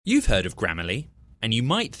You've heard of Grammarly, and you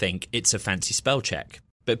might think it's a fancy spell check,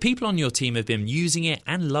 but people on your team have been using it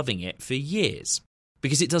and loving it for years,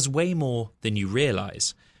 because it does way more than you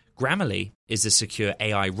realise. Grammarly is a secure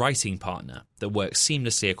AI writing partner that works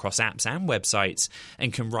seamlessly across apps and websites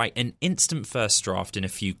and can write an instant first draft in a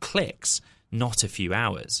few clicks, not a few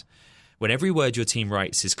hours. When every word your team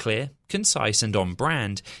writes is clear, concise and on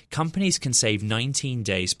brand, companies can save 19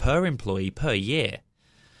 days per employee per year.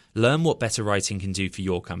 Learn what better writing can do for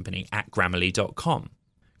your company at Grammarly.com.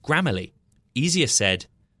 Grammarly. Easier said,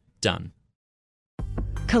 done.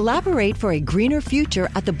 Collaborate for a greener future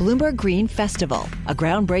at the Bloomberg Green Festival, a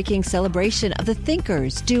groundbreaking celebration of the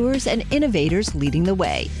thinkers, doers, and innovators leading the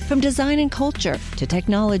way. From design and culture to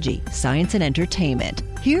technology, science, and entertainment.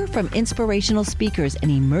 Hear from inspirational speakers and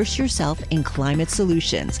immerse yourself in climate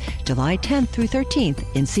solutions. July 10th through 13th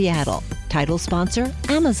in Seattle. Title sponsor,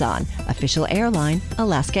 Amazon. Official airline,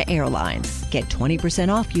 Alaska Airlines. Get 20%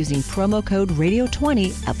 off using promo code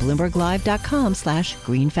radio20 at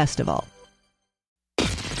BloombergLive.com/greenfestival.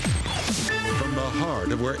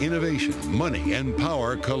 Heart of where innovation, money, and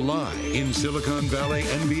power collide in Silicon Valley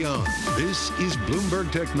and beyond. This is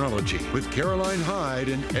Bloomberg Technology with Caroline Hyde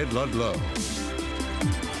and Ed Ludlow.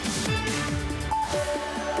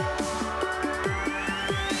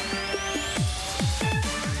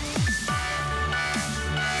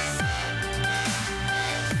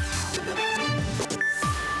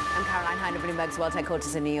 I'm Caroline Hyde of Bloomberg's World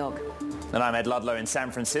Headquarters in New York. And I'm Ed Ludlow in San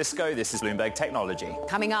Francisco. This is Bloomberg Technology.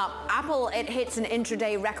 Coming up, Apple, it hits an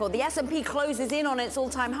intraday record. The S&P closes in on its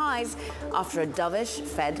all-time highs after a dovish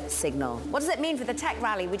Fed signal. What does it mean for the tech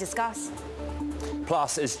rally? We discuss.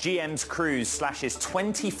 Plus, as GM's Cruise slashes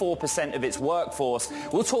 24% of its workforce,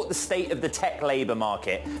 we'll talk the state of the tech labor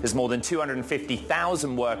market as more than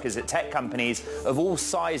 250,000 workers at tech companies of all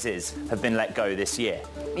sizes have been let go this year.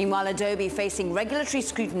 Meanwhile, Adobe facing regulatory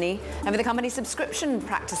scrutiny over the company's subscription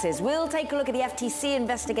practices. We'll take a look at the FTC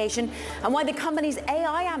investigation and why the company's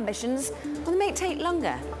AI ambitions may take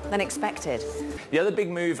longer than expected. The other big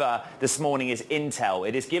mover this morning is Intel.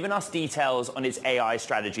 It has given us details on its AI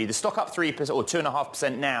strategy. The stock up 3% or 2.5%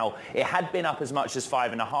 now. It had been up as much as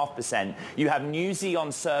 5.5%. You have new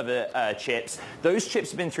Xeon server chips. Those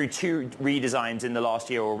chips have been through 2 redesigns in the last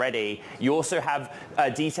year already. You also have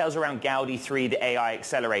details around Gaudi 3, the AI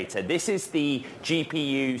accelerator. This is the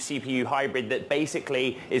GPU, CPU hybrid that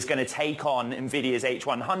basically is going to take on NVIDIA's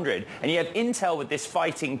H100. And you have Intel with this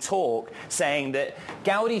fighting talk saying that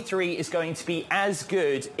Gaudi 3 is going to be as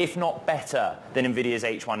good, if not better, than NVIDIA's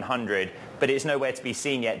H100. But it's nowhere to be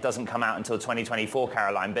seen yet. It doesn't come out until 2024,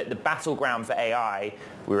 Caroline. But the battleground for AI,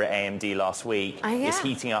 we were at AMD last week, is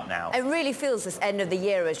heating up now. It really feels this end of the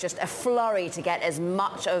year as just a flurry to get as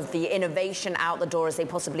much of the innovation out the door as they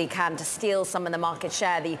possibly can to steal some of the market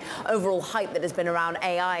share, the overall hype that has been around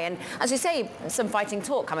AI. And as you say, some fighting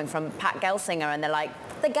talk coming from Pat Gelsinger, and they're like,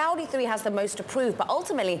 the Gaudi 3 has the most to prove, but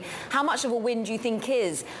ultimately, how much of a win do you think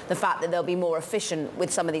is the fact that they'll be more efficient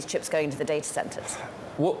with some of these chips going to the data centers?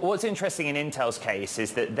 What's interesting in Intel's case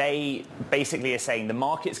is that they basically are saying the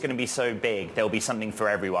market's going to be so big, there'll be something for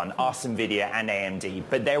everyone, us, NVIDIA, and AMD.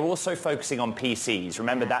 But they're also focusing on PCs.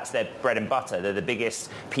 Remember, that's their bread and butter. They're the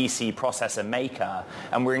biggest PC processor maker.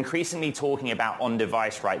 And we're increasingly talking about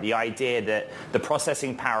on-device, right? The idea that the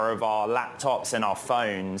processing power of our laptops and our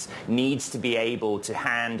phones needs to be able to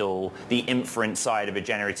handle the inference side of a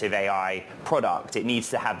generative AI product. It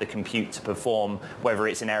needs to have the compute to perform, whether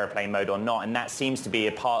it's in airplane mode or not. And that seems to be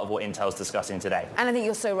a part of what Intel's discussing today. And I think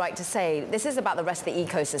you're so right to say this is about the rest of the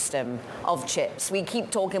ecosystem of chips. We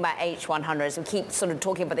keep talking about H100s, we keep sort of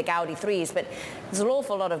talking about the Gaudi 3s, but there's an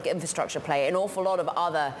awful lot of infrastructure play, an awful lot of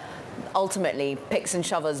other, ultimately, picks and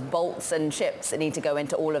shovels, bolts and chips that need to go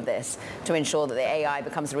into all of this to ensure that the AI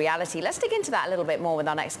becomes a reality. Let's dig into that a little bit more with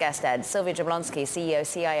our next guest, Ed. Sylvia Jablonski,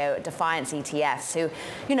 CEO, CIO at Defiance ETFs, who,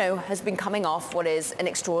 has been coming off what is an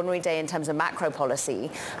extraordinary day in terms of macro policy.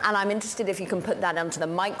 And I'm interested if you can put that onto the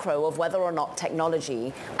micro of whether or not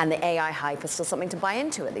technology and the AI hype is still something to buy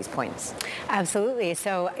into at these points. Absolutely.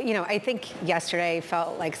 So, I think yesterday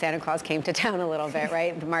felt like Santa Claus came to town a little bit,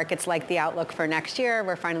 right? The markets like the outlook for next year.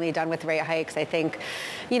 We're finally done with rate hikes. I think,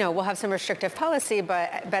 we'll have some restrictive policy,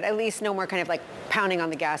 but at least no more kind of like pounding on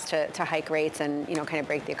the gas to hike rates and, kind of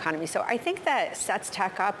break the economy. So I think that sets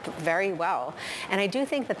tech up very well. And I do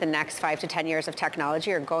think that the next 5 to 10 years of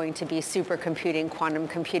technology are going to be supercomputing, quantum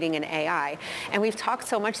computing, and AI. And we've talked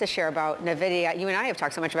so much this year about NVIDIA. You and I have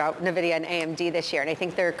talked so much about NVIDIA and AMD this year, and I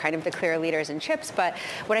think they're kind of the clear leaders in chips. But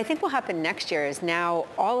what I think will happen next year is now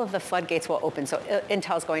all of the floodgates will open. So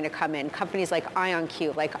Intel's going to come in. Companies like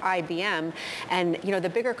IonQ, like IBM, IBM. And, the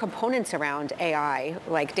bigger components around AI,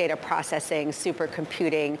 like data processing,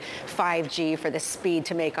 supercomputing, 5G for the speed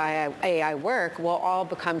to make AI work, will all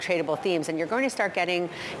become tradable themes. And you're going to start getting,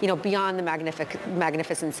 beyond the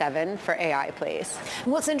Magnificent Seven for AI plays.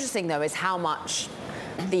 What's interesting, though, is how much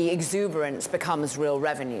the exuberance becomes real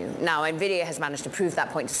revenue. Now, NVIDIA has managed to prove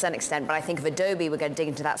that point to some extent, but I think of Adobe, we're going to dig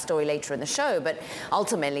into that story later in the show, but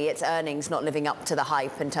ultimately its earnings not living up to the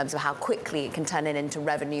hype in terms of how quickly it can turn it into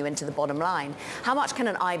revenue, into the bottom line. How much can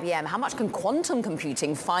an IBM, how much can quantum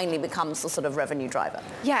computing finally become the sort of revenue driver?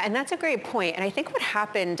 Yeah, and that's a great point. And I think what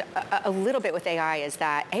happened a little bit with AI is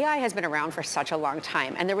that AI has been around for such a long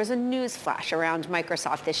time, and there was a news flash around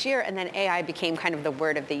Microsoft this year, and then AI became kind of the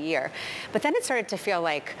word of the year. But then it started to feel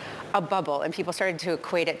like a bubble, and people started to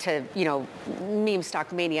equate it to, meme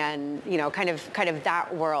stock mania and, kind of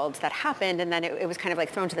that world that happened. And then it was kind of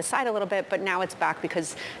like thrown to the side a little bit, but now it's back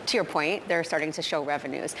because, to your point, they're starting to show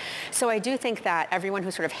revenues. So I do think that everyone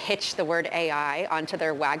who sort of hitched the word AI onto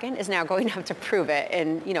their wagon is now going to have to prove it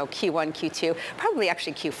in, Q1, Q2, probably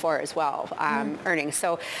actually Q4 as well, earnings.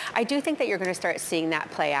 So I do think that you're going to start seeing that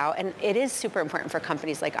play out. And it is super important for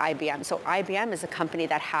companies like IBM. So IBM is a company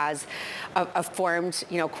that has a formed,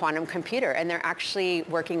 quantum computer, and they're actually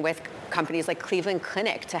working with companies like Cleveland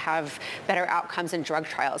Clinic to have better outcomes in drug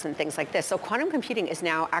trials and things like this. So quantum computing is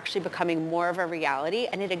now actually becoming more of a reality,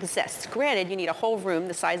 and it exists. Granted, you need a whole room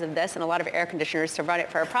the size of this and a lot of air conditioners to run it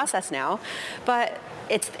for a process now, but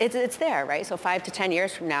it's there, right? So 5 to 10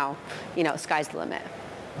 years from now, sky's the limit.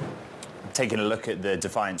 Taking a look at the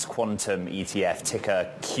Defiance Quantum ETF, ticker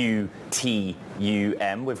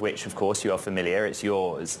QTUM, with which, of course, you are familiar. It's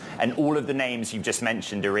yours. And all of the names you've just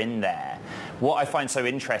mentioned are in there. What I find so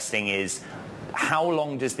interesting is how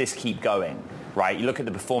long does this keep going? Right, you look at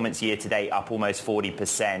the performance year to date, up almost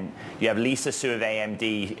 40%. You have Lisa Su of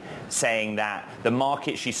AMD saying that the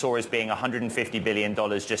market she saw as being $150 billion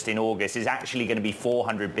just in August is actually going to be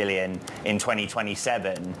 $400 billion in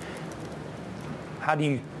 2027. How do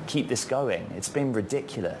you keep this going? It's been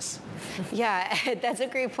ridiculous. Yeah, that's a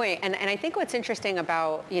great point. And I think what's interesting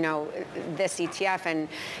about, this ETF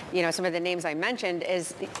and, some of the names I mentioned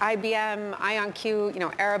is IBM,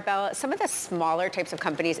 IonQ, Arabella. Some of the smaller types of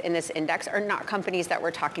companies in this index are not companies that we're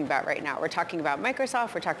talking about right now. We're talking about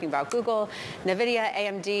Microsoft, we're talking about Google, NVIDIA,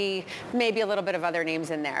 AMD, maybe a little bit of other names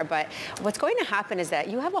in there. But what's going to happen is that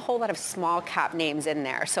you have a whole lot of small cap names in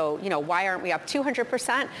there. So, why aren't we up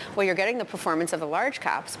 200%? Well, you're getting the performance of the large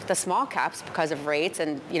caps, but the small caps, because of rates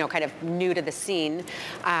and, kind of new to the scene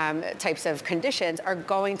types of conditions, are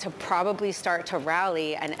going to probably start to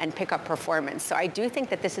rally and pick up performance. So I do think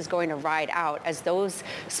that this is going to ride out as those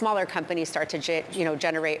smaller companies start to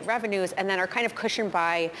generate revenues, and then are kind of cushioned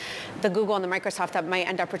by the Google and the Microsoft that might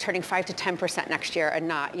end up returning 5 to 10% next year, and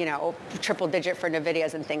not triple digit for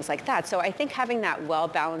NVIDIA's and things like that. So I think having that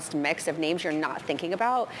well-balanced mix of names you're not thinking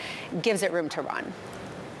about gives it room to run.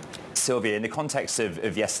 Sylvia, in the context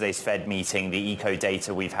of yesterday's Fed meeting, the eco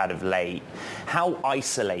data we've had of late, how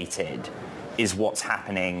isolated is what's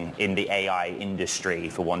happening in the AI industry,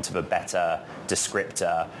 for want of a better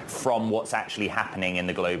descriptor, from what's actually happening in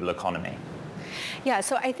the global economy? Yeah,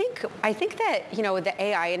 so I think that, the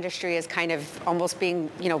AI industry is kind of almost being,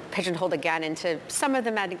 pigeonholed again into some of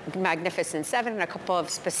the Magnificent Seven and a couple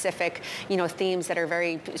of specific, themes that are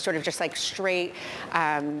very sort of just like straight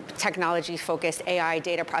technology-focused AI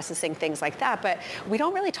data processing, things like that. But we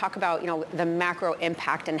don't really talk about, the macro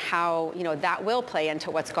impact and how, that will play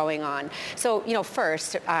into what's going on. So,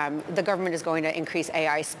 first, the government is going to increase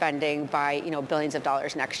AI spending by, billions of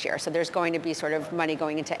dollars next year. So there's going to be sort of money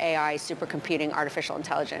going into AI, supercomputing, artificial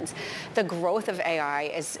intelligence. The growth of AI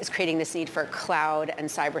is creating this need for cloud and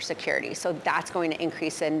cybersecurity. So that's going to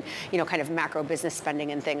increase in, kind of macro business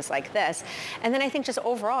spending and things like this. And then I think just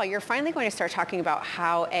overall, you're finally going to start talking about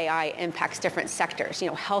how AI impacts different sectors.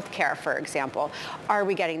 Healthcare, for example. Are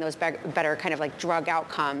we getting those better kind of like drug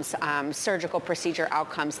outcomes, surgical procedure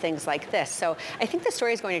outcomes, things like this? So I think the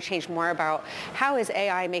story is going to change more about how is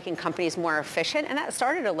AI making companies more efficient, and that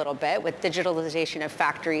started a little bit with digitalization of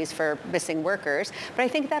factories for missing workers, but I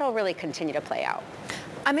think that'll really continue to play out.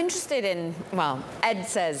 I'm interested in, Ed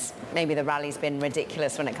says maybe the rally's been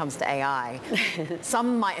ridiculous when it comes to AI.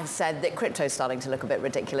 Some might have said that crypto's starting to look a bit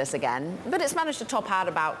ridiculous again, but it's managed to top out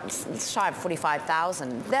about shy of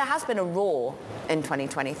 45,000. There has been a roar in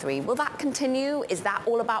 2023. Will that continue? Is that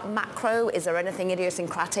all about macro? Is there anything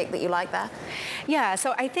idiosyncratic that you like there? Yeah,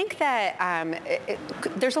 so I think that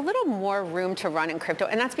there's a little more room to run in crypto,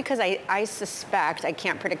 and that's because I suspect, I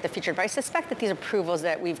can't predict the future, but I suspect that these approvals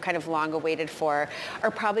that we've kind of long awaited for are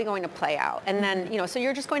are probably going to play out. And then, so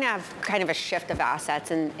you're just going to have kind of a shift of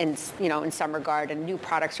assets in some regard, and new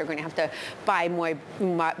products are going to have to buy more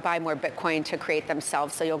Bitcoin to create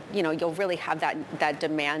themselves. So you'll really have that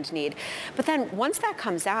demand need. But then once that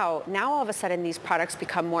comes out, now all of a sudden these products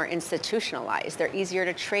become more institutionalized. They're easier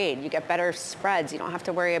to trade. You get better spreads. You don't have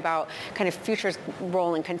to worry about kind of futures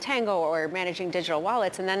role in contango or managing digital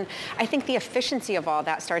wallets. And then I think the efficiency of all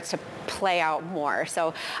that starts to play out more.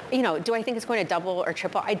 So, do I think it's going to double or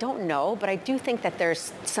triple? I don't know, but I do think that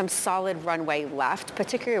there's some solid runway left,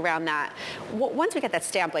 particularly around that. Once we get that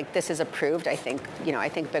stamp, like this is approved, I think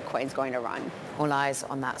Bitcoin's going to run. All eyes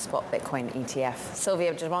on that spot Bitcoin ETF.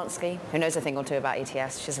 Sylvia Jablonski, who knows a thing or two about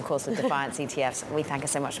ETFs. She's, of course, with Defiance ETFs. We thank her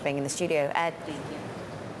so much for being in the studio. Ed. Thank you.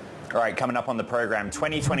 All right, coming up on the program,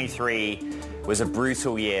 2023 was a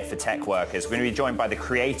brutal year for tech workers. We're going to be joined by the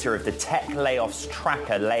creator of the tech layoffs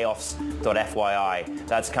tracker, layoffs.fyi.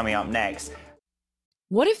 That's coming up next.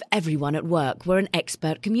 What if everyone at work were an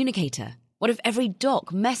expert communicator? What if every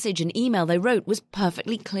doc, message and email they wrote was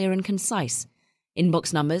perfectly clear and concise?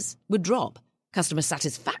 Inbox numbers would drop, customer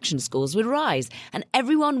satisfaction scores would rise, and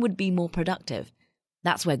everyone would be more productive.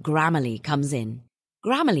 That's where Grammarly comes in.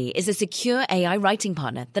 Grammarly is a secure AI writing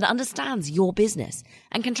partner that understands your business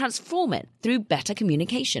and can transform it through better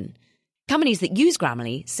communication. Companies that use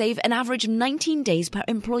Grammarly save an average of 19 days per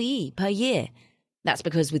employee per year. That's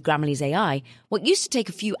because with Grammarly's AI, what used to take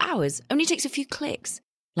a few hours only takes a few clicks,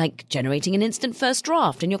 like generating an instant first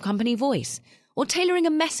draft in your company voice or tailoring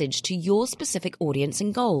a message to your specific audience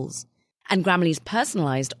and goals. And Grammarly's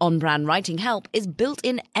personalized on-brand writing help is built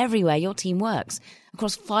in everywhere your team works,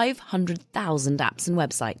 across 500,000 apps and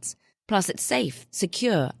websites. Plus, it's safe,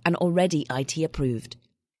 secure, and already IT approved.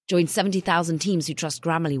 Join 70,000 teams who trust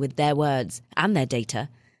Grammarly with their words and their data.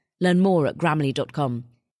 Learn more at Grammarly.com.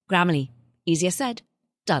 Grammarly. Easier said,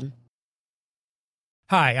 done.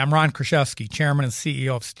 Hi, I'm Ron Kraszewski, Chairman and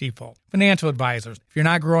CEO of Stifel. Financial advisors, if you're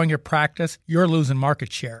not growing your practice, you're losing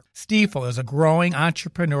market share. Stifel is a growing,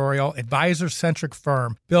 entrepreneurial, advisor-centric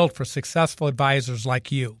firm built for successful advisors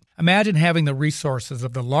like you. Imagine having the resources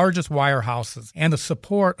of the largest wirehouses and the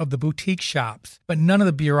support of the boutique shops, but none of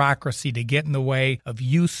the bureaucracy to get in the way of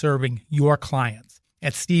you serving your clients.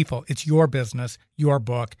 At Stifel, it's your business, your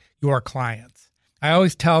book, your clients. I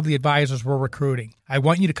always tell the advisors we're recruiting, I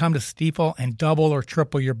want you to come to Stifel and double or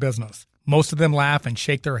triple your business. Most of them laugh and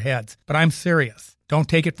shake their heads, but I'm serious. Don't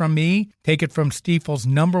take it from me. Take it from Stifel's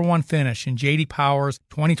 #1 finish in J.D. Power's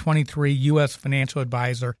 2023 U.S. Financial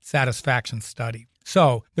Advisor Satisfaction Study.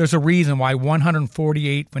 So, there's a reason why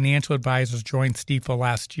 148 financial advisors joined Stifel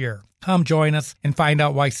last year. Come join us and find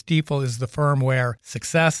out why Stifel is the firm where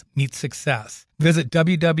success meets success. Visit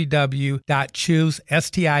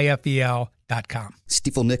www.choosestifel.com.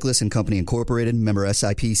 Stifel Nicholas and Company Incorporated, member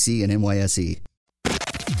SIPC and NYSE.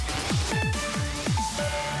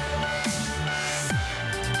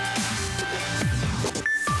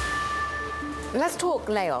 Let's talk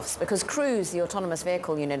layoffs, because Cruise, the autonomous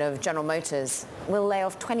vehicle unit of General Motors, will lay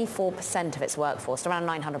off 24% of its workforce, around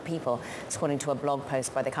 900 people, according to a blog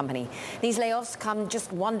post by the company. These layoffs come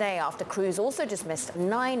just one day after Cruise also dismissed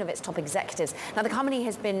 9 of its top executives. Now, the company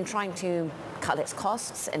has been trying to cut its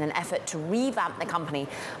costs in an effort to revamp the company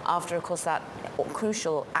after, of course, that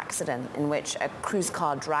crucial accident in which a Cruise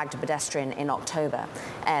car dragged a pedestrian in October.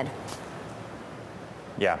 Ed.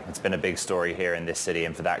 Yeah, it's been a big story here in this city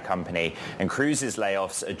and for that company. And Cruise's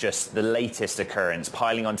layoffs are just the latest occurrence,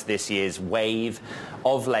 piling onto this year's wave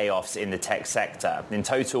of layoffs in the tech sector. In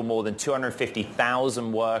total, more than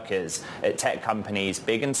 250,000 workers at tech companies,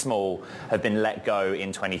 big and small, have been let go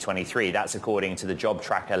in 2023. That's according to the job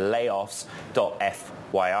tracker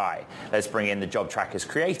Layoffs.fyi. Let's bring in the job tracker's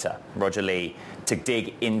creator, Roger Lee, to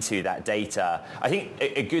dig into that data. I think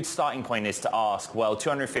a good starting point is to ask, well,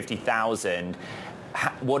 250,000,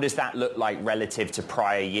 what does that look like relative to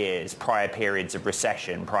prior years, prior periods of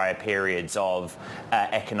recession, prior periods of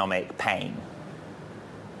economic pain?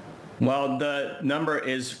 Well, the number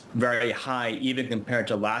is very high, even compared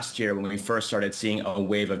to last year when we first started seeing a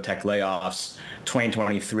wave of tech layoffs.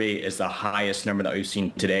 2023 is the highest number that we've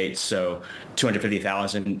seen to date. So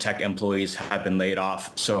 250,000 tech employees have been laid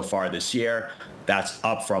off so far this year. That's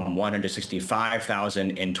up from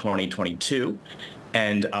 165,000 in 2022.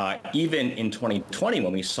 And even in 2020,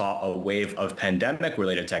 when we saw a wave of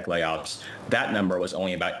pandemic-related tech layoffs, that number was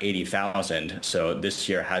only about 80,000. So this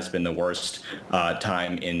year has been the worst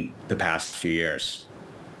time in the past few years.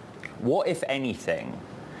 What, if anything,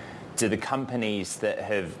 do the companies that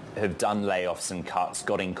have done layoffs and cuts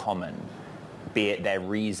got in common, be it their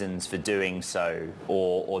reasons for doing so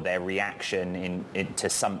or their reaction to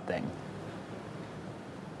something?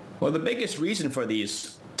 Well, the biggest reason for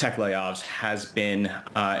these tech layoffs has been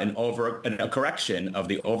a correction of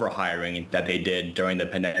the overhiring that they did during the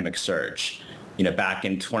pandemic surge. Back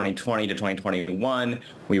in 2020 to 2021,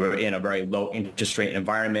 we were in a very low interest rate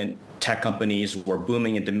environment. Tech companies were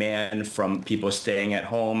booming in demand from people staying at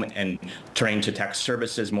home and turning to tech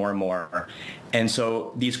services more and more. And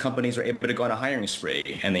so these companies were able to go on a hiring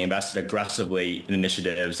spree, and they invested aggressively in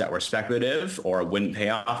initiatives that were speculative or wouldn't pay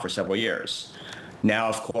off for several years. Now,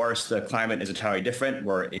 of course, the climate is entirely different.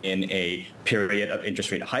 We're in a period of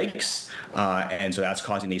interest rate hikes, and so that's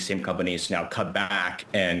causing these same companies to now cut back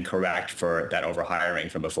and correct for that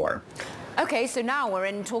overhiring from before. Okay, so now we're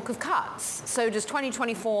in talk of cuts. So does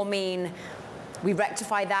 2024 mean we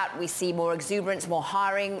rectify that, we see more exuberance, more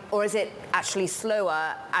hiring, or is it actually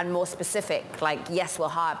slower and more specific, like, yes, we'll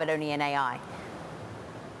hire, but only in AI?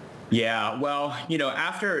 Yeah, well,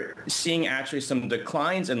 after seeing actually some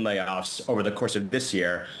declines in layoffs over the course of this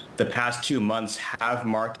year, the past 2 months have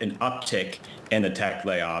marked an uptick in the tech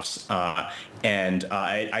layoffs. And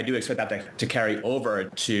I do expect that to carry over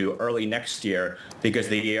to early next year, because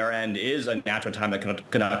the year end is a natural time to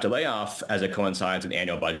conduct a layoff as it coincides with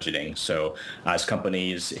annual budgeting. So as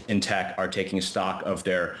companies in tech are taking stock of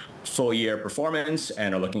their full year performance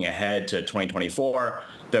and are looking ahead to 2024,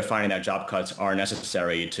 they're finding that job cuts are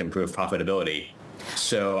necessary to improve profitability.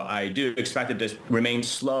 So I do expect it to remain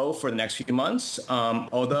slow for the next few months,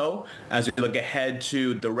 although as we look ahead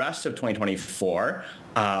to the rest of 2024,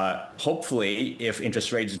 hopefully if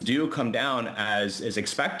interest rates do come down as is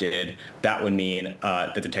expected, that would mean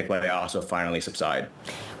that the tech layoffs will finally subside.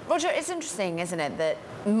 Roger, it's interesting, isn't it, that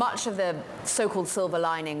much of the so-called silver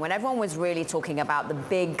lining, when everyone was really talking about the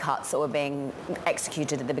big cuts that were being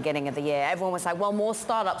executed at the beginning of the year, everyone was like, well, more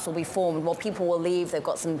startups will be formed, more people will leave, they've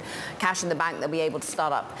got some cash in the bank, they'll be able to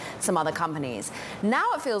start up some other companies. Now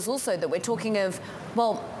it feels also that we're talking of,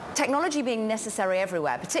 well, technology being necessary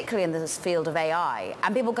everywhere, particularly in this field of AI,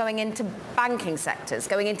 and people going into banking sectors,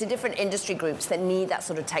 going into different industry groups that need that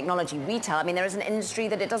sort of technology. Retail, I mean, there is an industry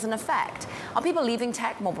that it doesn't affect. Are people leaving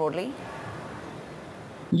tech more broadly?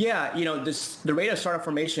 Yeah, the rate of startup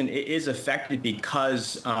formation is affected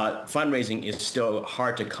because fundraising is still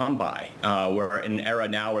hard to come by. We're in an era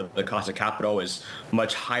now where the cost of capital is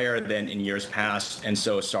much higher than in years past, and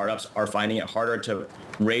so startups are finding it harder to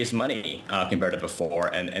raise money compared to before,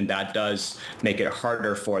 and that does make it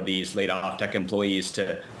harder for these laid-off tech employees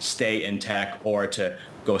to stay in tech or to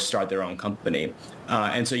go start their own company.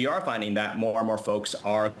 And so you are finding that more and more folks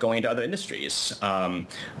are going to other industries.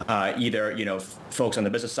 Either, folks on the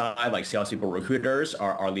business side, like salespeople, recruiters,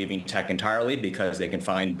 are leaving tech entirely because they can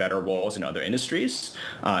find better roles in other industries.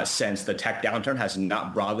 Since the tech downturn has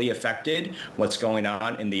not broadly affected what's going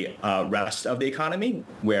on in the rest of the economy,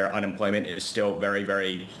 where unemployment is still very,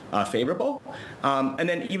 very favorable. And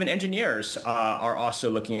then even engineers are also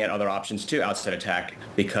looking at other options too outside of tech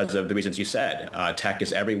because of the reasons you said. Tech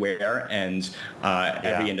is everywhere, and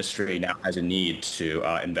every industry now has a need to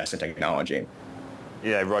invest in technology.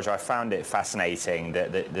 Roger, I found it fascinating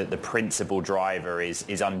that the principal driver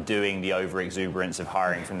is undoing the overexuberance of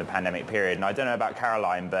hiring from the pandemic period. And I don't know about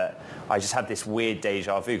Caroline, but I just had this weird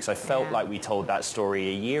deja vu because I felt like we told that story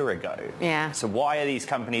a year ago. Yeah. So why are these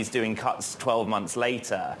companies doing cuts 12 months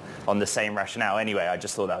later on the same rationale? Anyway, I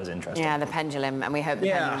just thought that was interesting. Yeah, the pendulum, and we hope the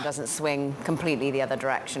pendulum doesn't swing completely the other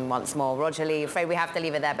direction once more. Roger Lee, afraid we have to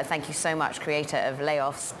leave it there, but thank you so much, creator of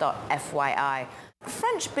Layoffs.fyi.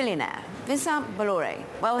 French billionaire Vincent Bolloré,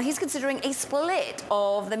 well, he's considering a split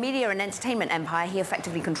of the media and entertainment empire he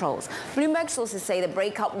effectively controls. Bloomberg sources say the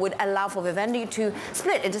breakup would allow for Vivendi to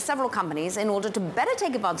split into several companies in order to better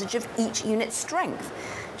take advantage of each unit's strength.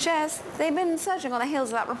 Shares, they've been surging on the heels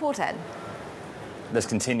of that report, Ed. Let's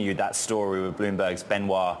continue that story with Bloomberg's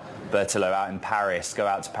Benoit Berthelot out in Paris. Go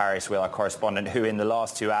out to Paris with our correspondent, who in the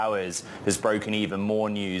last 2 hours has broken even more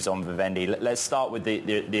news on Vivendi. Let's start with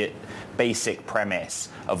the basic premise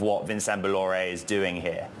of what Vincent Bolloré is doing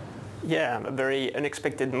here. Yeah, a very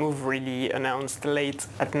unexpected move, really announced late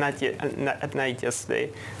at night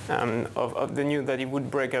yesterday of the news that he would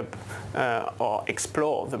break up or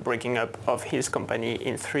explore the breaking up of his company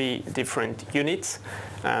in 3 different units.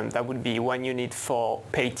 That would be one unit for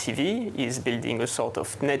pay TV. He's building a sort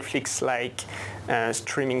of Netflix-like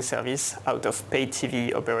streaming service out of pay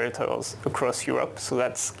TV operators across Europe. So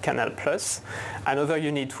that's Canal+. Another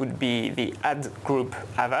unit would be the ad group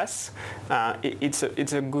Havas.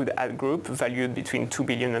 It's a good ad group valued between 2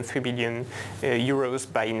 billion and 3 billion euros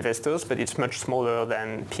by investors, but it's much smaller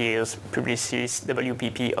than peers, Publicis,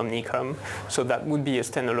 WPP, Omnicom. So that would be a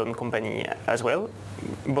standalone company as well.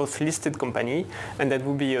 both listed company, and that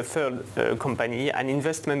would be a third company, an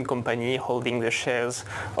investment company holding the shares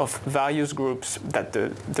of various groups that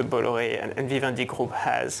the Bolloré and Vivendi group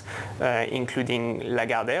has, including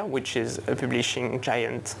Lagardère, which is a publishing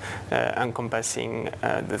giant encompassing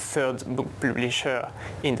the third book publisher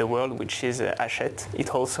in the world, which is Hachette. It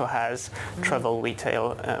also has travel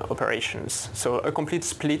retail operations. So a complete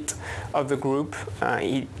split of the group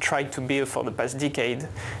he tried to build for the past decade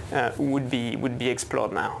would be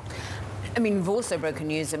explored now. I mean, we've also broken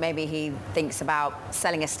news that maybe he thinks about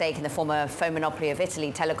selling a stake in the former phone monopoly of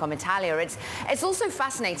Italy, Telecom Italia. It's also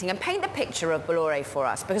fascinating, and paint the picture of Bolloré for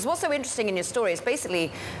us, because what's so interesting in your story is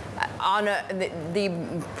basically the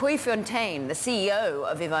Puy-Fontaine, the CEO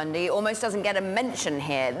of Vivendi, almost doesn't get a mention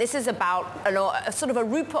here. This is about a sort of a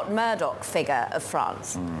Rupert Murdoch figure of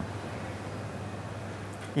France.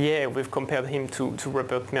 Yeah, we've compared him to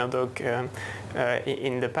Rupert Murdoch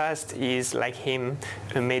in the past. He's like him,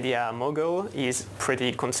 a media mogul. He's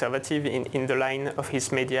pretty conservative in the line of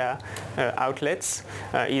his media outlets.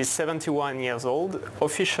 He's 71 years old.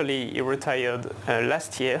 Officially, he retired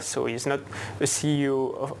last year, so he's not a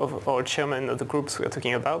CEO or chairman of the groups we're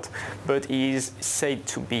talking about, but he's said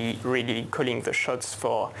to be really calling the shots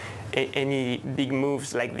for any big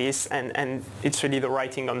moves like this, and it's really the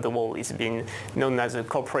writing on the wall. He's been known as a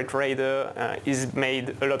corporate raider. He's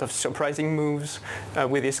made a lot of surprising moves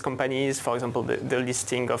with his companies. For example, the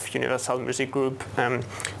listing of Universal Music Group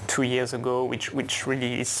 2 years ago, which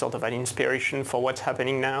really is sort of an inspiration for what's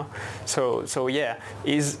happening now. So yeah,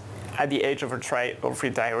 he's at the age of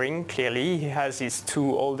retiring, clearly. He has his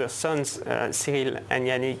two older sons, Cyril and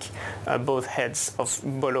Yannick, both heads of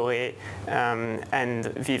Bolloré and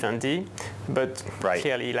Vivendi. But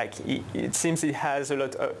clearly, it seems he has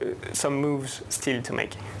some moves still to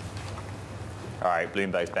make. All right,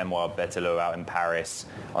 Bloomberg's Benoit Berthelot out in Paris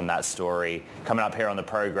on that story. Coming up here on the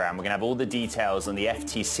program, we're going to have all the details on the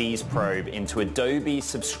FTC's probe into Adobe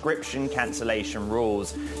subscription cancellation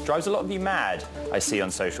rules. Drives a lot of you mad, I see on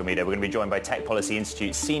social media. We're going to be joined by Tech Policy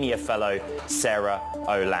Institute Senior Fellow Sarah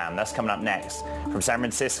Olam. That's coming up next. From San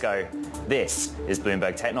Francisco, this is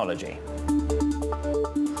Bloomberg Technology.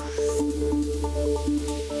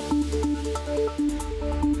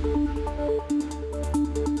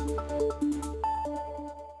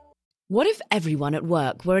 What if everyone at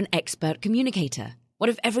work were an expert communicator? What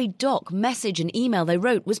if every doc, message, and email they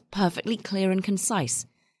wrote was perfectly clear and concise?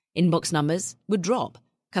 Inbox numbers would drop,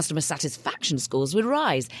 customer satisfaction scores would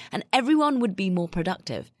rise, and everyone would be more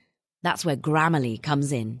productive. That's where Grammarly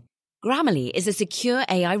comes in. Grammarly is a secure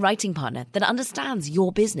AI writing partner that understands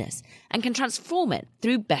your business and can transform it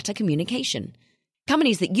through better communication.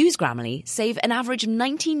 Companies that use Grammarly save an average of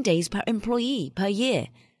 19 days per employee per year.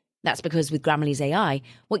 That's because with Grammarly's AI,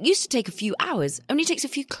 what used to take a few hours only takes a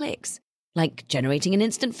few clicks, like generating an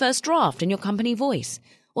instant first draft in your company voice,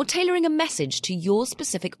 or tailoring a message to your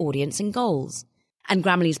specific audience and goals. And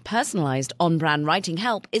Grammarly's personalized on-brand writing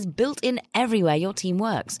help is built in everywhere your team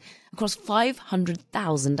works, across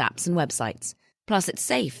 500,000 apps and websites. Plus, it's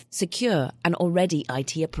safe, secure, and already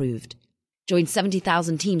IT approved. Join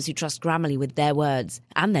 70,000 teams who trust Grammarly with their words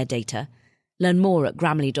and their data. Learn more at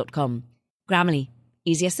Grammarly.com. Grammarly.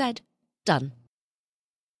 Easier said, done.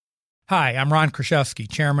 Hi, I'm Ron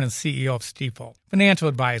Kraszewski, Chairman and CEO of Stifel. Financial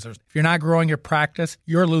advisors, if you're not growing your practice,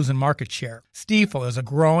 you're losing market share. Stifel is a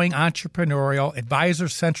growing entrepreneurial,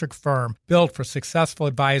 advisor-centric firm built for successful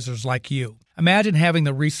advisors like you. Imagine having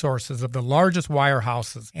the resources of the largest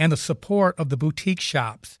wirehouses and the support of the boutique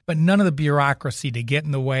shops, but none of the bureaucracy to get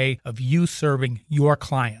in the way of you serving your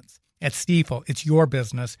clients. At Stifel, it's your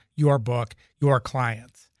business, your book, your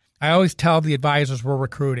clients. I always tell the advisors we're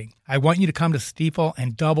recruiting, I want you to come to Stifel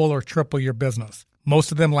and double or triple your business.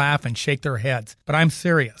 Most of them laugh and shake their heads, but I'm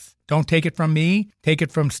serious. Don't take it from me. Take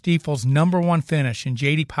it from Stifel's #1 finish in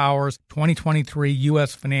J.D. Power's 2023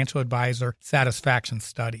 U.S. Financial Advisor Satisfaction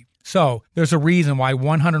Study. So there's a reason why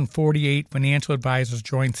 148 financial advisors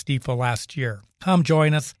joined Stifel last year. Come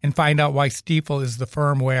join us and find out why Stifel is the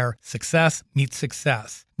firm where success meets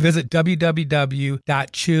success. Visit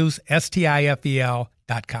www.choosestifel.com.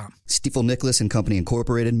 Stifel Nicholas and Company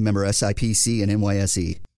Incorporated, member SIPC and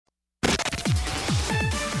NYSE.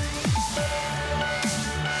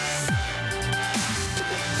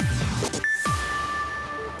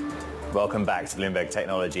 Welcome back to Bloomberg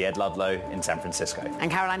Technology. Ed Ludlow in San Francisco.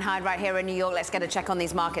 And Caroline Hyde right here in New York. Let's get a check on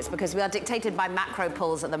these markets because we are dictated by macro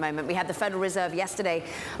polls at the moment. We had the Federal Reserve yesterday,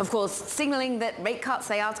 of course, signaling that rate cuts,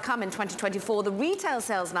 they are to come in 2024. The retail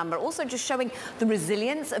sales number also just showing the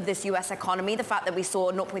resilience of this U.S. economy, the fact that we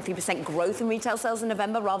saw 0.3% growth in retail sales in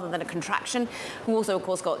November rather than a contraction. We also, of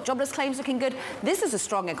course, got jobless claims looking good. This is a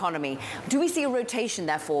strong economy. Do we see a rotation,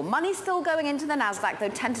 therefore? Money's still going into the NASDAQ, though,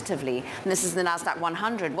 tentatively. And this is the NASDAQ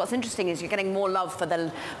 100. What's interesting is you're getting more love for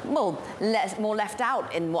the, well, more left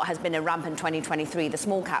out in what has been a rampant 2023, the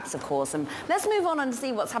small caps, of course. And let's move on and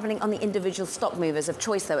see what's happening on the individual stock movers of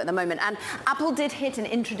choice, though, at the moment. And Apple did hit an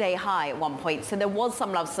intraday high at one point, so there was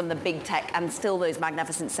some love from the big tech and still those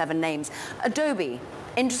magnificent 7 names. Adobe,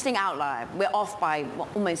 interesting outlier. We're off by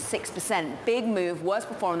almost 6%. Big move, worst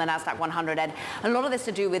performer than the NASDAQ 100. And a lot of this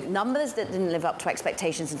to do with numbers that didn't live up to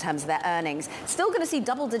expectations in terms of their earnings. Still going to see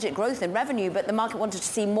double-digit growth in revenue, but the market wanted to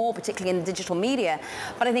see more, particularly in digital media.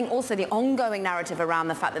 But I think also the ongoing narrative around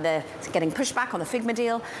the fact that they're getting pushed back on the Figma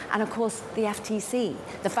deal, and of course the FTC,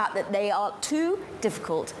 the fact that they are too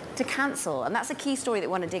difficult to cancel. And that's a key story that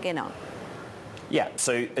we want to dig in on. Yeah,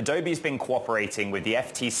 so Adobe's been cooperating with the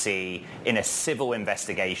FTC in a civil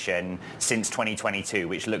investigation since 2022,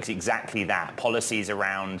 which looks exactly that. Policies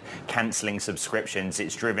around cancelling subscriptions.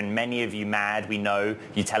 It's driven many of you mad, we know.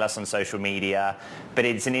 You tell us on social media. But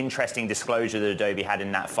it's an interesting disclosure that Adobe had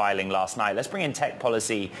in that filing last night. Let's bring in Tech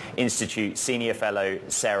Policy Institute Senior Fellow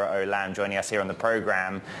Sarah O'Lam joining us here on the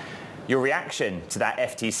program. Your reaction to that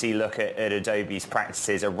FTC look at Adobe's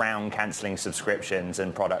practices around cancelling subscriptions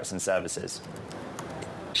and products and services?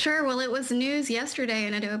 Sure. Well, it was news yesterday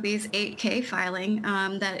in Adobe's 8K filing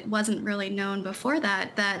that wasn't really known before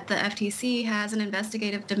that the FTC has an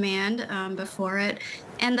investigative demand before it,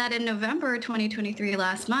 and that in November 2023,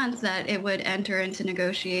 last month, that it would enter into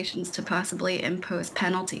negotiations to possibly impose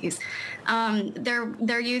penalties.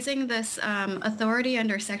 They're using this authority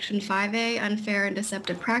under Section 5A, Unfair and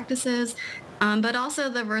Deceptive Practices, but also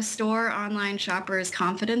the Restore Online Shoppers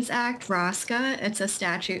Confidence Act, ROSCA. It's a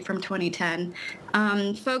statute from 2010.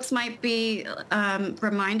 Folks might be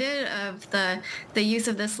reminded of the use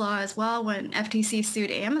of this law as well when FTC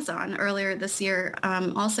sued Amazon earlier this year,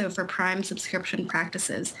 also for Prime subscription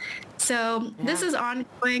practices. So this is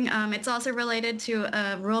ongoing. It's also related to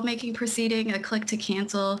a rulemaking proceeding, a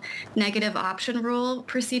click-to-cancel negative option rule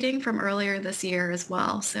proceeding from earlier this year as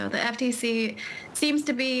well. So the FTC seems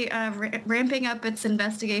to be ramping up its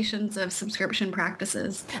investigations of subscription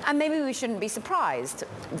practices. And maybe we shouldn't be surprised.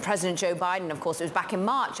 President Joe Biden, of course, it was back in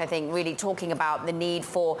March, I think, really talking about the need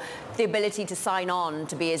for the ability to sign on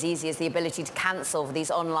to be as easy as the ability to cancel for these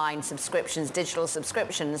online subscriptions, digital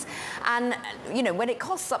subscriptions. And, you know, when it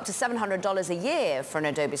costs up to $700 a year for an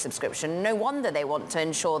Adobe subscription, no wonder they want to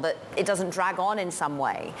ensure that it doesn't drag on in some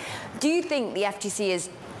way. Do you think the FTC is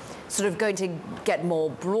sort of going to get more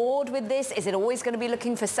broad with this? Is it always going to be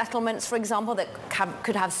looking for settlements, for example, that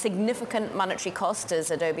could have significant monetary cost as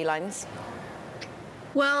Adobe lines?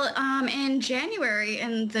 Well, in January,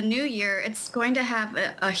 in the new year, it's going to have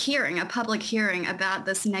a public hearing about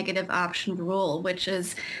this negative option rule, which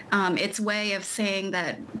is its way of saying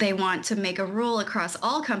that they want to make a rule across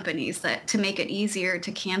all companies that to make it easier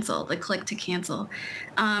to cancel, the click to cancel.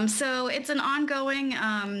 So it's an ongoing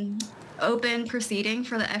open proceeding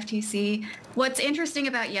for the FTC. What's interesting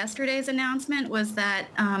about yesterday's announcement was that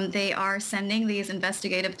they are sending these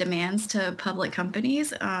investigative demands to public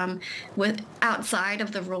companies with outside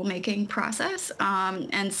of the rulemaking process.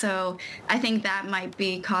 And so I think that might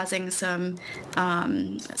be causing some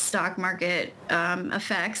stock market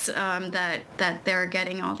effects that they're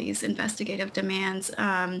getting all these investigative demands.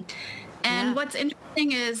 And what's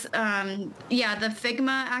interesting is, the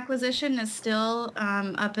Figma acquisition is still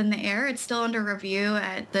up in the air. It's still under review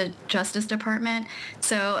at the Justice Department.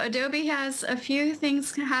 So Adobe has a few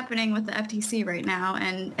things happening with the FTC right now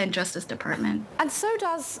and Justice Department. And so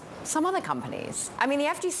does some other companies. I mean, the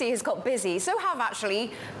FTC has got busy. So have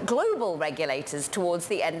actually global regulators towards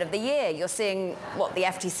the end of the year. You're seeing the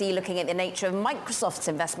FTC looking at the nature of Microsoft's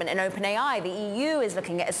investment in OpenAI. The EU is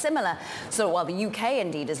looking at a similar the UK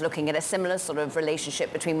indeed is looking at a similar sort of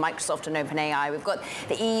relationship between Microsoft and OpenAI. We've got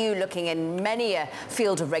the EU looking in many a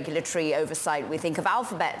field of regulatory oversight. We think of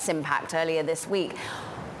Alphabet's impact earlier this week.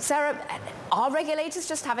 Sarah, are regulators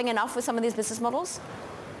just having enough with some of these business models?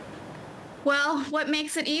 Well, what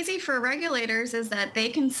makes it easy for regulators is that they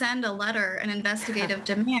can send a letter, an investigative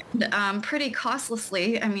demand, pretty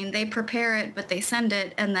costlessly. I mean, they prepare it, but they send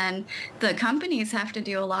it, and then the companies have to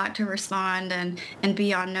do a lot to respond and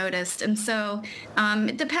be on notice. And so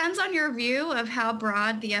it depends on your view of how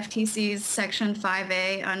broad the FTC's Section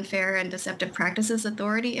 5A unfair and deceptive practices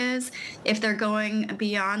authority is, if they're going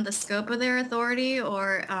beyond the scope of their authority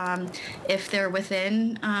or if they're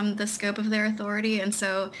within the scope of their authority. And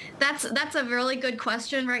so that's a really good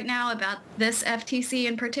question right now about this FTC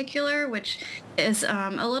in particular, which is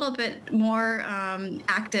a little bit more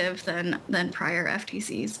active than prior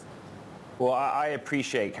FTCs. Well, I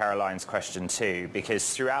appreciate Caroline's question too,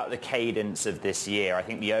 because throughout the cadence of this year, I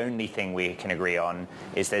think the only thing we can agree on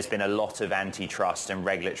is there's been a lot of antitrust and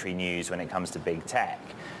regulatory news when it comes to big tech.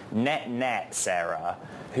 Net, Sarah,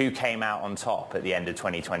 who came out on top at the end of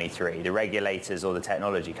 2023, the regulators or the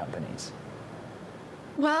technology companies?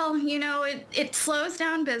 Well, it slows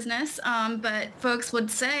down business, but folks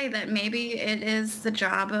would say that maybe it is the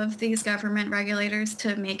job of these government regulators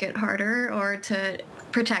to make it harder or to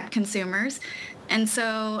protect consumers. And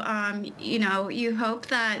so, you hope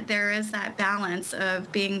that there is that balance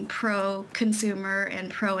of being pro-consumer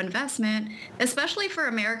and pro-investment, especially for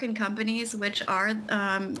American companies, which are,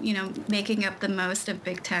 making up the most of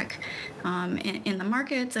big tech in the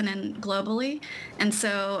markets and globally. And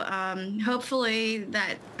so hopefully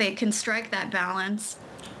that they can strike that balance.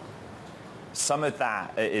 Some of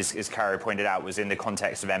that, as Caro pointed out, was in the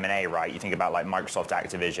context of M&A, right? You think about like Microsoft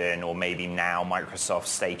Activision or maybe now Microsoft's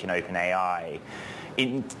stake in OpenAI.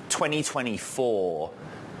 In 2024,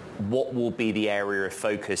 what will be the area of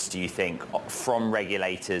focus, do you think, from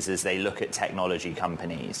regulators as they look at technology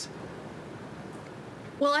companies?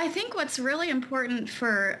 Well, I think what's really important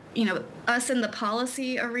for, us in the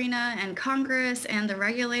policy arena and Congress and the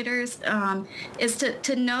regulators is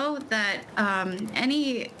to know that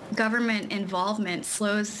any government involvement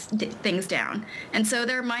slows things down. And so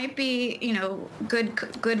there might be,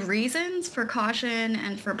 good reasons for caution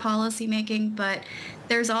and for policy making, but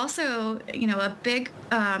there's also, a big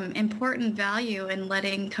important value in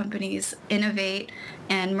letting companies innovate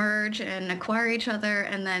and merge and acquire each other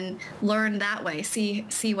and then learn that way,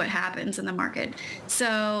 see what happens in the market.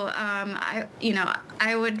 So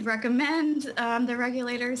I would recommend the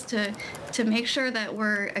regulators to make sure that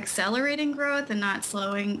we're accelerating growth and not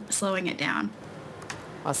slowing it down.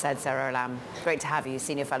 Well said, Sarah Lamb. Great to have you,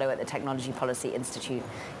 Senior Fellow at the Technology Policy Institute.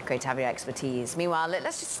 Great to have your expertise. Meanwhile,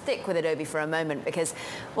 let's just stick with Adobe for a moment because,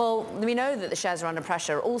 well, we know that the shares are under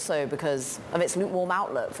pressure also because of its lukewarm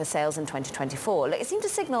outlook for sales in 2024. It seemed to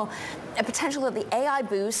signal a potential that the AI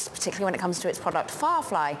boost, particularly when it comes to its product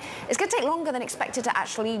Firefly, is going to take longer than expected to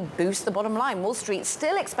actually boost the bottom line. Wall Street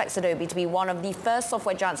still expects Adobe to be one of the first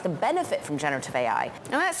software giants to benefit from generative AI.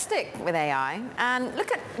 Now let's stick with AI and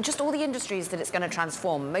look at just all the industries that it's going to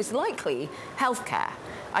transform, most likely healthcare.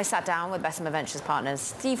 I sat down with Bessemer Ventures partners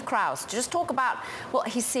Steve Krause to just talk about what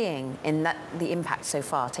he's seeing in the impact so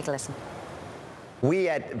far. Take a listen. We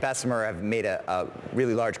at Bessemer have made a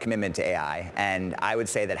really large commitment to AI, and I would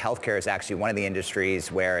say that healthcare is actually one of the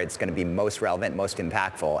industries where it's going to be most relevant, most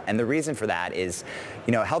impactful. And the reason for that is,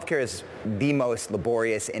 healthcare is the most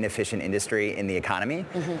laborious, inefficient industry in the economy.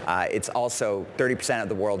 Mm-hmm. It's also 30% of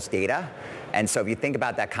the world's data. And so if you think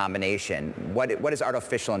about that combination, what is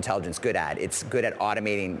artificial intelligence good at? It's good at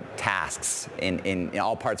automating tasks in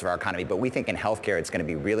all parts of our economy, but we think in healthcare it's going to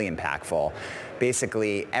be really impactful.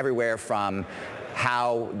 Basically everywhere from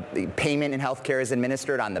how the payment in healthcare is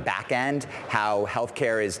administered on the back end, how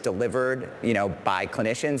healthcare is delivered, by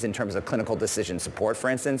clinicians in terms of clinical decision support, for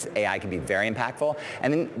instance. AI can be very impactful.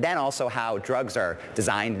 And then also how drugs are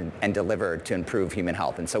designed and delivered to improve human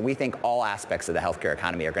health. And so we think all aspects of the healthcare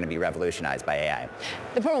economy are going to be revolutionized by AI.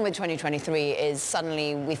 The problem with 2023 is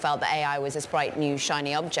suddenly we felt that AI was this bright, new,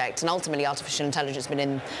 shiny object, and ultimately artificial intelligence has been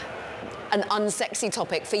in an unsexy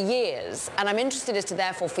topic for years. And I'm interested as to,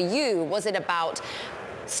 therefore, for you, was it about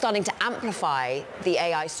starting to amplify the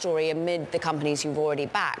AI story amid the companies you've already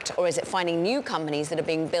backed? Or is it finding new companies that are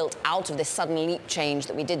being built out of this sudden leap change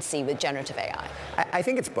that we did see with generative AI? I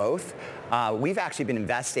think it's both. We've actually been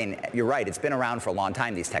investing, you're right, it's been around for a long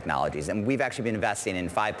time, these technologies, and we've actually been investing in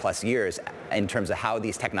 5+ years in terms of how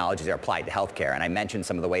these technologies are applied to healthcare, and I mentioned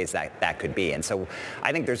some of the ways that could be. And so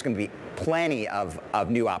I think there's going to be plenty of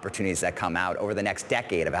new opportunities that come out over the next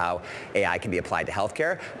decade of how AI can be applied to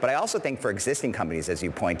healthcare. But I also think for existing companies, as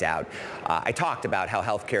you point out. I talked about how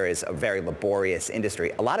healthcare is a very laborious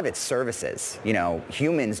industry. A lot of it's services,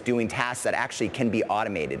 humans doing tasks that actually can be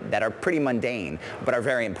automated, that are pretty mundane, but are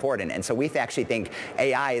very important. And so we actually think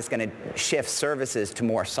AI is going to shift services to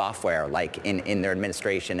more software, like in their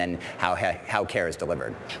administration and how care is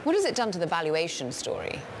delivered. What has it done to the valuation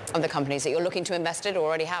story of the companies that you're looking to invest in or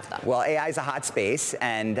already have them? Well, AI is a hot space,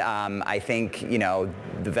 and I think,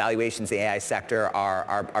 the valuations in the AI sector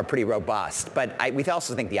are pretty robust. But we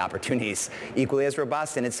also think the opportunity is equally as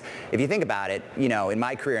robust. And if you think about it, in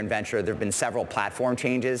my career in venture, there have been several platform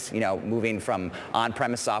changes, moving from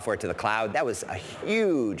on-premise software to the cloud. That was a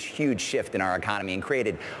huge, huge shift in our economy and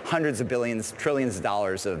created hundreds of billions, trillions of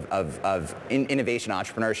dollars of innovation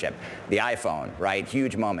entrepreneurship. The iPhone, right?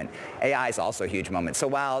 Huge moment. AI is also a huge moment. So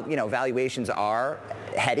while, valuations are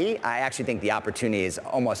heady, I actually think the opportunity is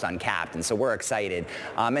almost uncapped. And so we're excited.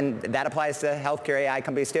 And that applies to healthcare AI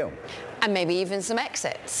companies too. And maybe even some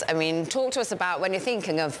exits. I mean, talk to us about, when you're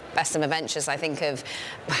thinking of Bessemer Ventures, I think of,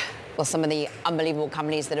 some of the unbelievable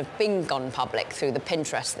companies that have gone public through the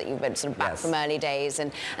Pinterest that you've been sort of back from early days,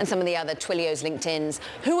 and some of the other Twilios, LinkedIn's.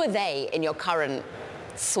 Who are they in your current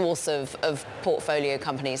source of portfolio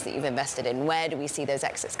companies that you've invested in? Where do we see those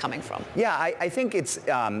exits coming from? Yeah, I think it's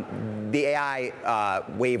the AI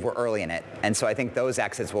wave. We're early in it, and so I think those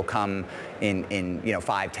exits will come in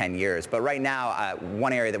 5-10 years. But right now,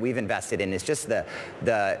 one area that we've invested in is just the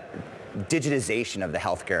digitization of the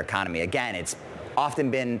healthcare economy. Again, it's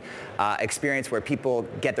often been experience where people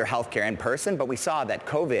get their healthcare in person, but we saw that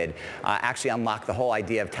COVID actually unlocked the whole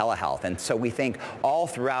idea of telehealth. And so we think all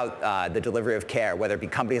throughout the delivery of care, whether it be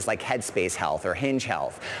companies like Headspace Health or Hinge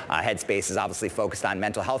Health. Headspace is obviously focused on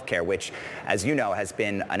mental health care, which, as you know, has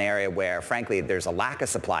been an area where, frankly, there's a lack of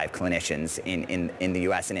supply of clinicians in the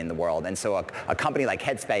US and in the world. And so a company like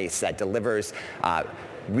Headspace that delivers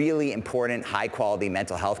really important, high-quality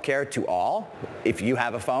mental health care to all. If you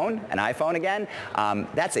have an iPhone again,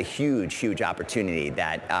 that's a huge, huge opportunity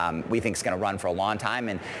that we think is going to run for a long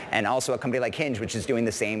time. And also a company like Hinge, which is doing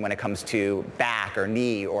the same when it comes to back or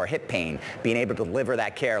knee or hip pain, being able to deliver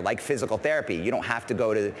that care like physical therapy. You don't have to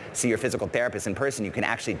go to see your physical therapist in person. You can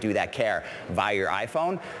actually do that care via your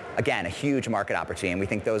iPhone. Again, a huge market opportunity, and we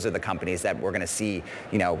think those are the companies that we're going to see,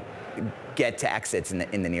 get to exits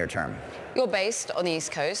in the near term. You're based on the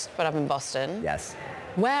East Coast, but up in Boston. Yes.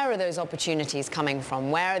 Where are those opportunities coming from?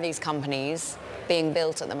 Where are these companies being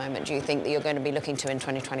built at the moment, do you think, that you're going to be looking to in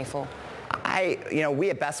 2024? We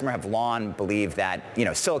at Bessemer have long believed that,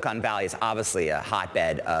 Silicon Valley is obviously a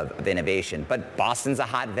hotbed of innovation, but Boston's a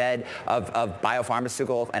hotbed of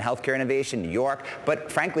biopharmaceutical and healthcare innovation, New York. But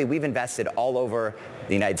frankly, we've invested all over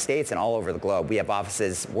the United States and all over the globe. We have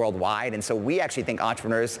offices worldwide, and so we actually think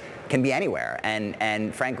entrepreneurs can be anywhere.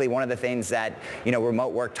 And frankly, one of the things that,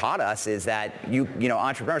 remote work taught us is that,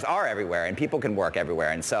 entrepreneurs are everywhere and people can work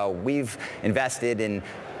everywhere. And so we've invested in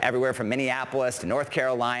everywhere from Minneapolis to North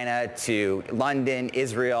Carolina to London,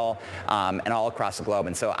 Israel, and all across the globe.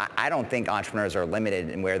 And so I don't think entrepreneurs are limited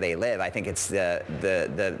in where they live. I think it's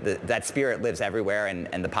that spirit lives everywhere,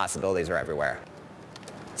 and the possibilities are everywhere.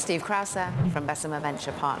 Steve Krause from Bessemer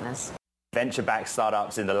Venture Partners. Venture-backed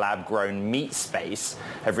startups in the lab-grown meat space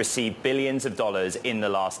have received billions of dollars in the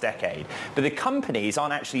last decade. But the companies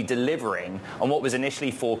aren't actually delivering on what was initially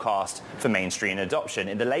forecast for mainstream adoption.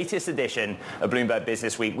 In the latest edition of Bloomberg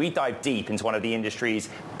Business Week, we dive deep into one of the industry's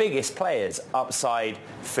biggest players, Upside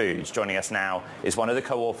Foods. Joining us now is one of the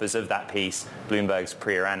co-authors of that piece, Bloomberg's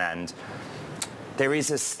Priya Anand. There is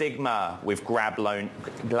a stigma with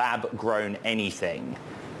lab-grown anything.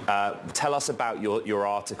 Tell us about your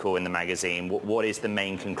article in the magazine. What is the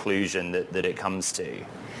main conclusion that it comes to?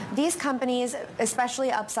 These companies,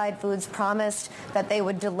 especially Upside Foods, promised that they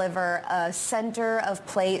would deliver a center of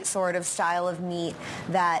plate sort of style of meat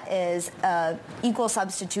that is an equal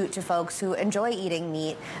substitute to folks who enjoy eating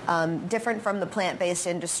meat, different from the plant-based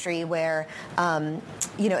industry where,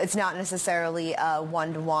 it's not necessarily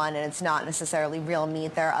one-to-one and it's not necessarily real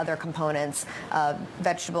meat. There are other components,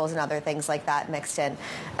 vegetables and other things like that mixed in.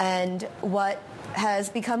 And what has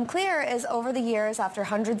become clear is over the years, after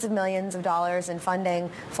hundreds of millions of dollars in funding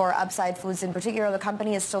for Upside Foods in particular, the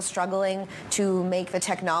company is still struggling to make the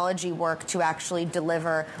technology work to actually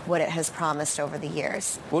deliver what it has promised over the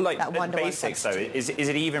years. Well, like the basics though, is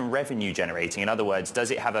it even revenue generating? In other words,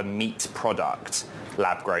 does it have a meat product,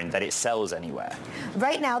 lab grown, that it sells anywhere?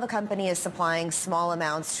 Right now, the company is supplying small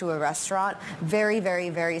amounts to a restaurant, very, very,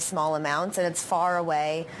 very small amounts, and it's far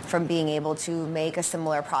away from being able to make a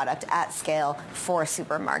similar product at scale for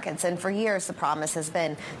supermarkets. And for years, the promise has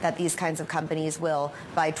been that these kinds of companies will,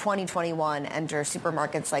 by 2021, enter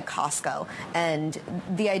supermarkets like Costco. And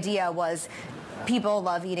the idea was, people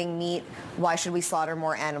love eating meat. Why should we slaughter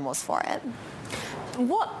more animals for it?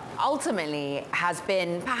 What ultimately has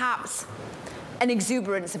been perhaps an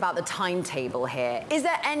exuberance about the timetable here? Is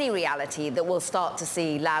there any reality that we'll start to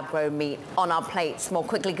see lab-grown meat on our plates more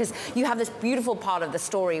quickly? Because you have this beautiful part of the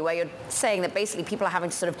story where you're saying that basically people are having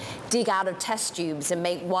to sort of dig out of test tubes and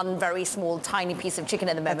make one very small, tiny piece of chicken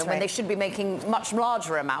at the moment when they should be making much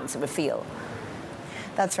larger amounts, it would feel.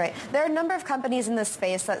 That's right. There are a number of companies in this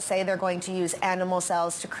space that say they're going to use animal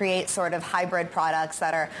cells to create sort of hybrid products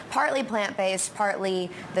that are partly plant-based, partly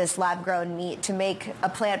this lab-grown meat to make a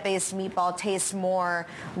plant-based meatball taste more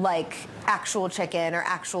like actual chicken or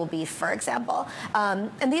actual beef, for example.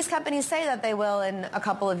 And these companies say that they will, in a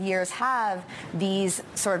couple of years, have these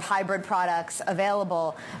sort of hybrid products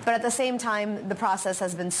available. But at the same time, the process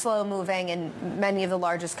has been slow-moving, and many of the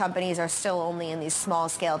largest companies are still only in these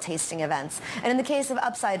small-scale tasting events. And in the case of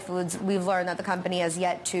Upside Foods, we've learned that the company has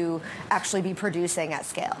yet to actually be producing at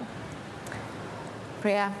scale.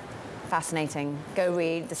 Priya, fascinating. Go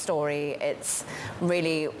read the story. It's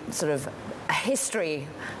really sort of a history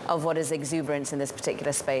of what is exuberance in this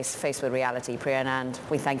particular space faced with reality. Priya Anand,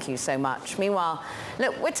 we thank you so much. Meanwhile,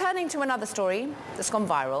 look, we're turning to another story that's gone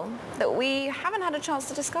viral that we haven't had a chance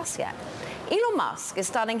to discuss yet. Elon Musk is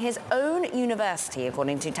starting his own university,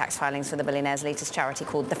 according to tax filings for the billionaire's latest charity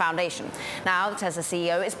called The Foundation. Now, the Tesla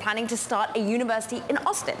CEO is planning to start a university in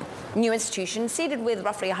Austin. A new institution, seeded with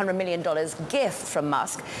roughly $100 million gift from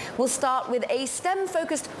Musk, will start with a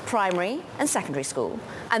STEM-focused primary and secondary school,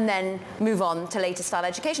 and then move on to later start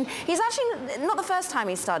education. He's actually not the first time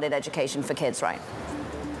he's started education for kids, right?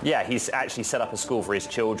 Yeah, he's actually set up a school for his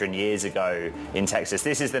children years ago in Texas.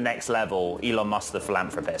 This is the next level, Elon Musk the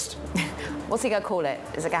philanthropist. What's he going to call it?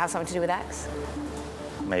 Is it going to have something to do with X?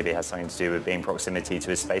 Maybe it has something to do with being proximity to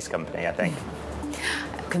his space company, I think.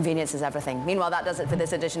 Convenience is everything. Meanwhile, that does it for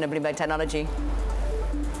this edition of Bloomberg Technology.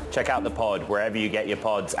 Check out the pod wherever you get your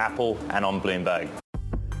pods, Apple and on Bloomberg.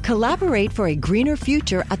 Collaborate for a greener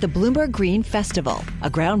future at the Bloomberg Green Festival, a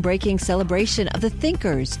groundbreaking celebration of the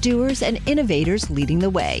thinkers, doers, and innovators leading the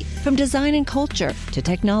way. From design and culture to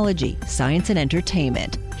technology, science, and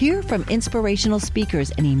entertainment. Hear from inspirational speakers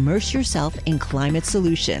and immerse yourself in climate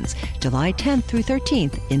solutions. July 10th through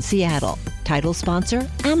 13th in Seattle. Title sponsor,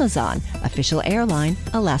 Amazon. Official airline,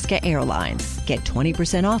 Alaska Airlines. Get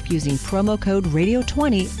 20% off using promo code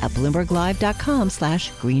radio20 at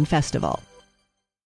BloombergLive.com/Green Festival.